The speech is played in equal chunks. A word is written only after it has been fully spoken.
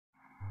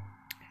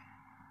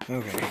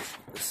Okay,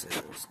 this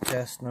is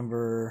test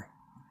number,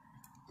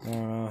 I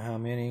don't know how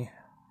many.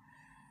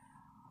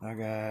 I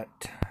got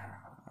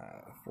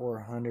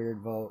 400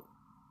 volt,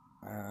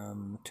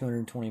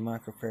 220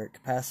 microfarad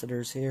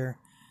capacitors here.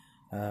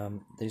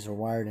 These are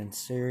wired in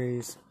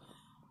series.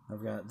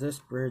 I've got this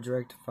bridge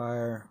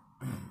rectifier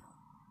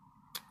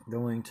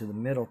going to the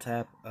middle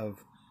tap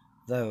of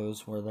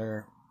those where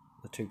they're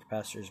the two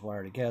capacitors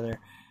wired together.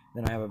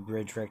 Then I have a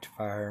bridge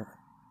rectifier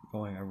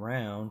going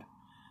around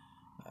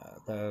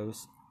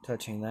those,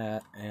 touching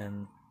that,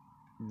 and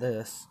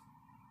this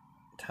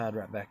tied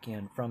right back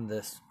in from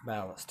this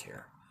ballast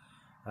here.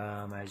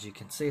 As you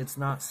can see, it's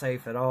not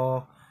safe at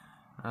all.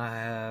 I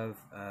have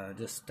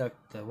just stuck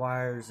the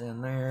wires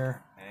in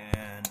there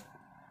and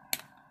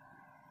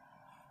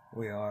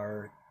we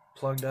are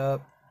plugged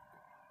up.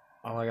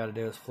 All I got to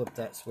do is flip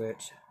that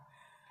switch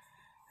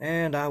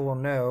and I will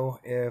know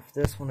if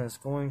this one is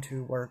going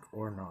to work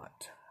or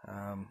not.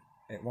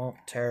 It won't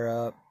tear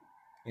up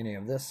any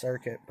of this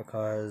circuit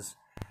because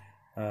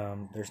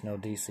there's no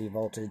DC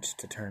voltage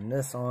to turn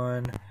this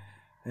on,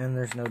 and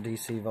there's no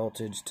DC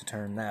voltage to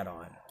turn that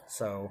on.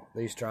 So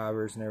these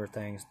drivers and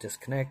everything's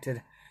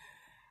disconnected.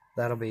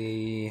 That'll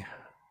be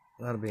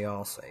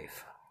all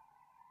safe.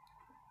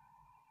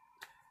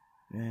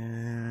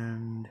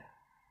 And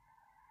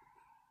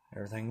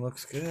everything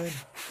looks good.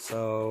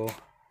 So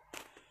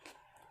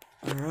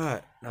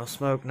alright, no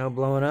smoke, no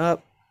blowing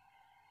up.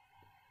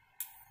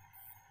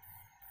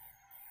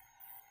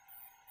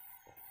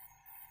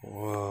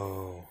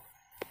 Whoa.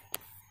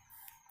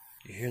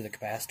 You hear the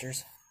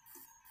capacitors?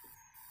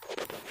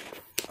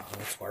 Oh,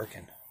 it's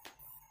working.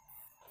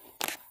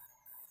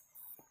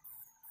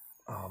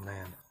 Oh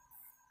man.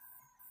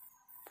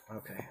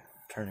 Okay,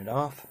 turn it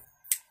off.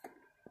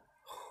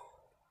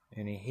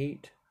 Any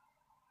heat?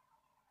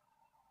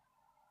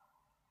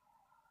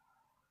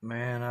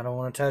 Man, I don't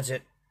want to touch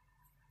it.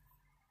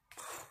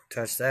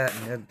 Touch that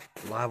and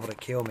it's liable to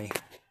kill me.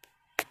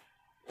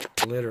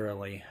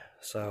 Literally.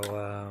 So,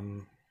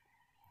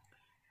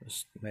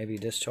 just maybe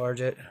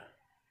discharge it.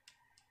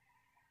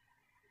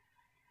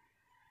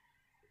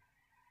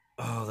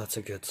 Oh, that's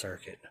a good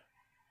circuit.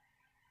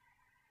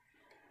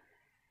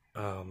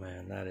 Oh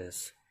man, that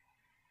is,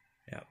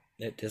 yeah,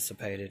 it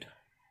dissipated.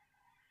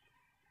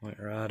 Went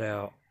right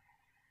out.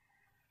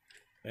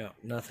 Yeah,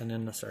 nothing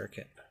in the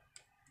circuit.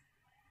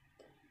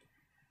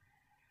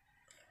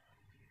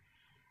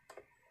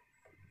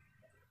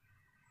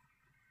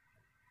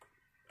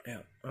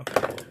 Yeah,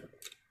 okay.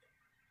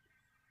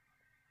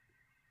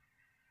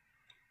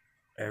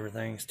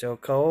 Everything's still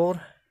cold.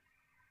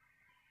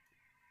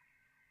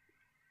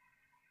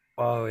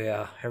 Oh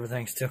yeah,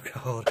 everything's still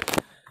cold.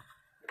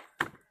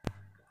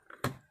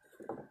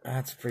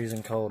 That's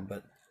freezing cold,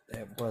 but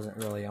it wasn't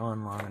really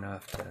on long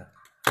enough to...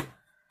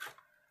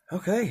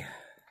 Okay.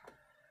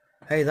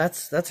 Hey,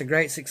 that's a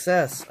great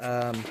success.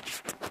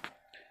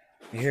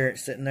 You hear it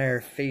sitting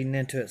there feeding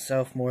into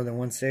itself more than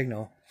one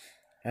signal.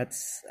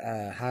 That's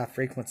high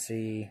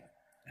frequency,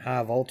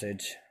 high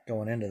voltage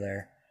going into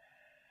there.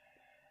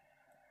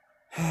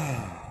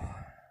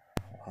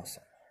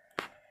 Awesome.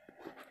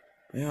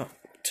 Yeah,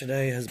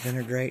 today has been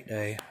a great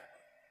day.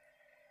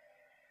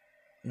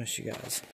 Miss you guys.